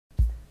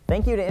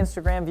Thank you to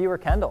Instagram viewer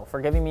Kendall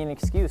for giving me an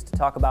excuse to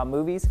talk about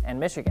movies and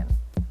Michigan.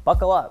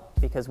 Buckle up,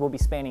 because we'll be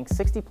spanning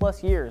 60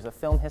 plus years of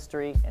film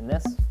history in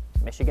this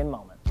Michigan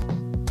moment.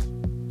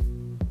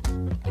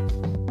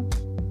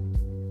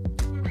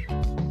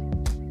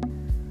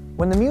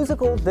 When the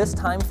musical This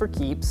Time for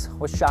Keeps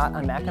was shot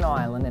on Mackinac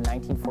Island in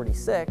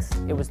 1946,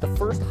 it was the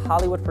first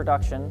Hollywood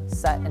production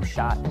set and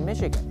shot in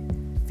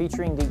Michigan.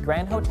 Featuring the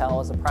Grand Hotel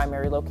as a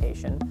primary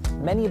location,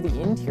 many of the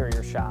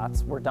interior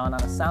shots were done on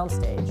a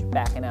soundstage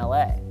back in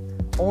LA.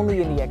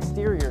 Only in the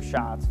exterior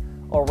shots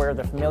or where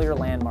the familiar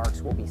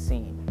landmarks will be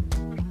seen.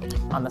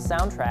 On the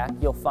soundtrack,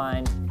 you'll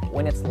find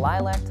When It's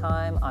Lilac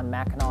Time on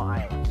Mackinac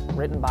Island,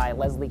 written by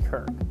Leslie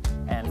Kirk.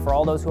 And for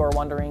all those who are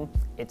wondering,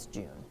 it's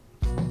June.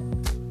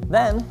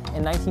 Then,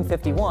 in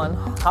 1951,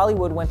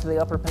 Hollywood went to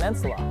the Upper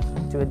Peninsula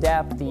to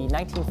adapt the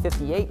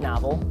 1958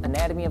 novel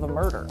Anatomy of a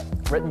Murder,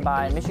 written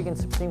by Michigan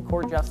Supreme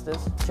Court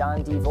Justice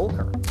John D.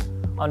 Volker,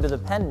 under the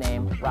pen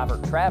name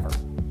Robert Traver.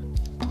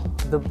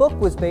 The book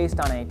was based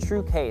on a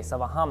true case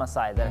of a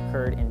homicide that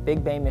occurred in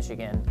Big Bay,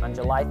 Michigan on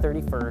July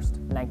 31st,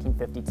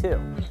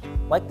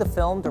 1952. Like the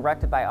film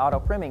directed by Otto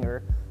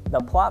Preminger, the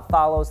plot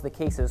follows the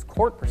case's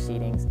court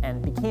proceedings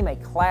and became a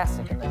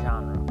classic in the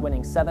genre,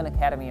 winning 7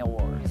 Academy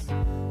Awards.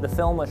 The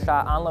film was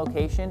shot on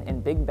location in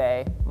Big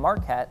Bay,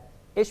 Marquette,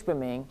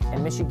 Ishpeming,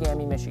 and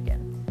Michigamme,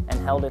 Michigan, and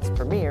held its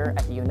premiere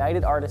at the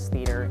United Artists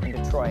Theater in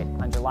Detroit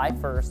on July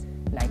 1st,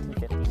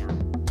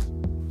 1959.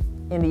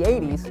 In the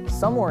 80s,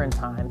 Somewhere in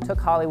Time took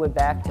Hollywood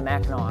back to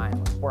Mackinac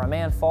Island, where a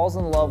man falls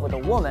in love with a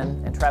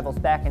woman and travels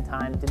back in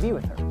time to be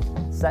with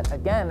her. Set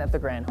again at the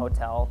Grand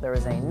Hotel, there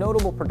is a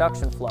notable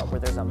production float where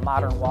there's a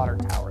modern water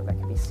tower that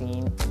can be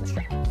seen in the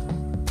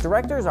shot.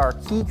 Directors are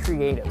key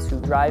creatives who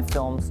drive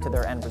films to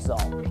their end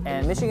result,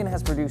 and Michigan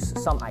has produced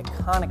some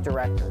iconic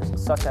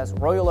directors, such as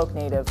Royal Oak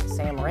native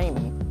Sam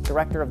Raimi,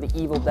 director of The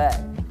Evil Dead,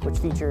 which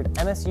featured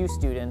MSU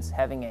students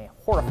having a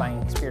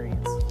horrifying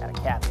experience at a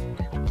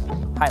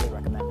cabin. Highly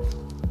recommended.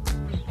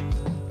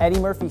 Eddie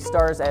Murphy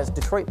stars as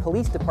Detroit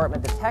Police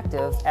Department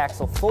detective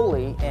Axel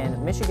Foley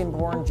in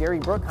Michigan-born Jerry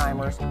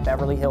Bruckheimer's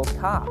Beverly Hills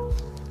Cop.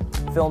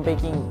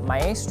 Filmmaking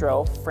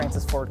maestro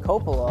Francis Ford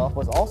Coppola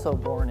was also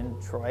born in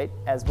Detroit,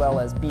 as well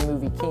as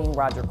B-movie king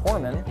Roger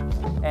Corman,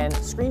 and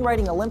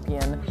screenwriting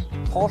Olympian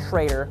Paul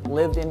Schrader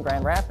lived in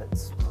Grand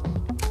Rapids.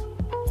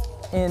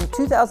 In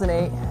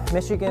 2008,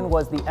 Michigan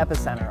was the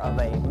epicenter of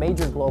a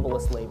major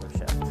globalist labor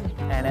shift,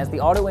 and as the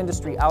auto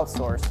industry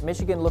outsourced,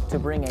 Michigan looked to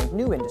bring a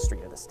new industry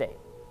to the state,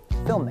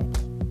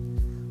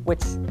 filmmaking,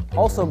 which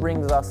also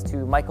brings us to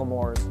Michael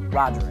Moore's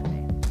Roger and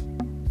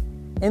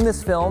Me. In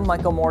this film,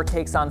 Michael Moore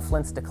takes on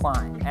Flint's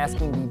decline,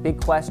 asking the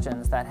big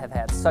questions that have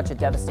had such a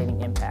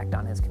devastating impact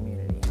on his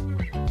community.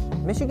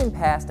 Michigan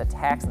passed a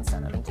tax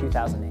incentive in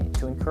 2008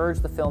 to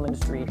encourage the film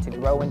industry to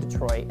grow in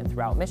Detroit and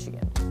throughout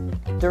Michigan.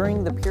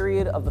 During the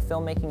period of the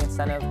filmmaking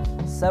incentive,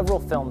 several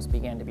films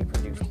began to be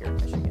produced here in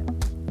Michigan.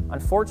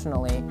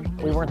 Unfortunately,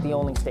 we weren't the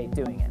only state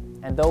doing it,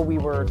 and though we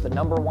were the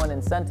 #1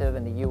 incentive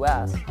in the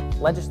US,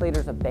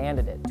 legislators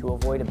abandoned it to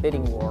avoid a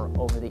bidding war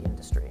over the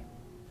industry.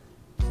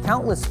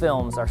 Countless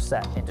films are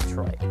set in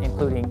Detroit,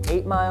 including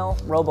 8 Mile,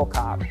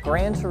 RoboCop,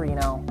 Gran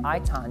Torino, I,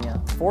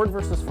 Tonya, Ford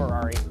vs.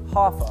 Ferrari,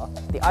 Hoffa,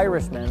 The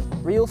Irishman,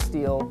 Real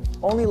Steel,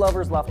 Only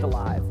Lovers Left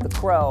Alive, The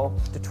Crow,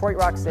 Detroit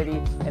Rock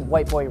City, and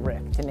White Boy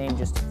Rick, to name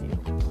just a few,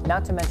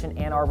 not to mention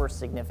Ann Arbor's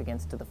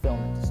significance to the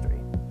film industry.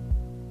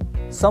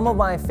 Some of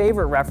my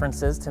favorite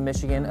references to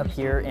Michigan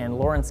appear in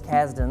Lawrence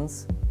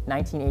Kasdan's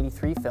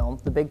 1983 film,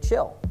 The Big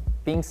Chill.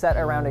 Being set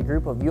around a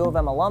group of U of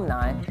M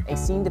alumni, a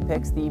scene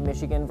depicts the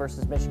Michigan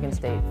versus Michigan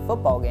State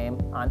football game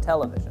on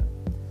television.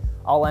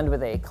 I'll end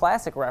with a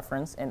classic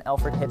reference in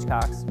Alfred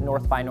Hitchcock's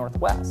North by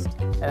Northwest.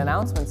 An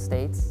announcement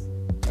states,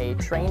 a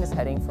train is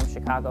heading from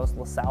Chicago's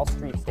LaSalle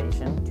Street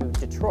Station to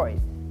Detroit,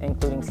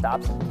 including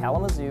stops in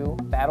Kalamazoo,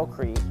 Battle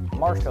Creek,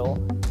 Marshall,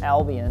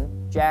 Albion,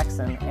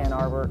 Jackson, Ann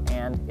Arbor,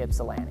 and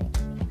Ypsilanti.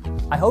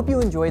 I hope you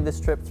enjoyed this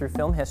trip through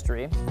film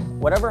history.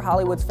 Whatever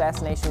Hollywood's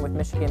fascination with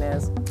Michigan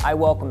is, I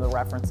welcome the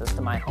references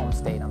to my home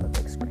state on the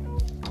big screen.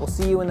 We'll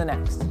see you in the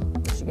next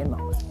Michigan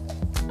Moment.